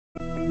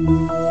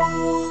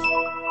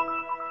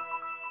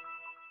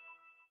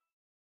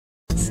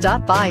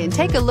Stop by and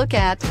take a look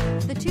at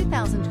the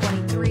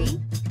 2023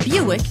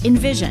 Buick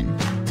Envision.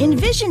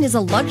 Envision is a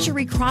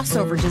luxury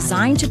crossover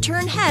designed to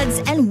turn heads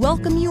and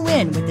welcome you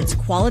in with its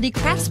quality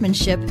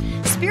craftsmanship,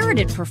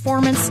 spirited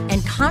performance,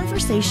 and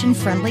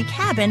conversation-friendly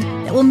cabin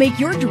that will make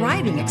your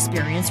driving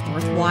experience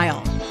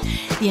worthwhile.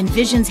 The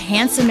Envision's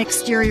handsome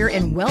exterior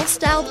and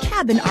well-styled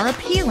cabin are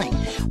appealing,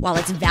 while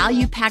its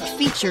value-packed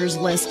features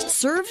list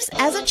serves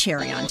as a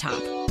cherry on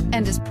top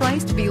and is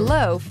priced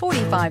below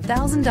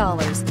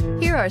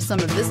 $45,000. Here are some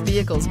of this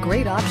vehicle's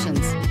great options: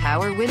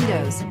 power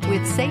windows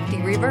with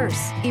safety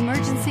reverse,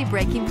 emergency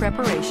braking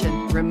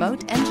preparation,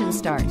 remote engine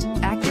start,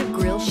 active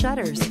grille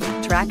shutters,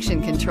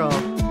 traction control,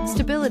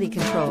 stability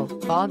control,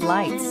 fog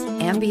lights,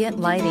 ambient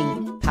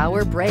lighting,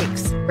 power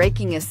brakes,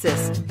 braking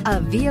assist. A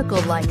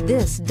vehicle like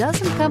this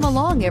doesn't come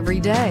along every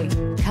day.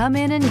 Come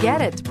in and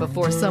get it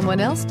before someone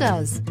else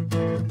does.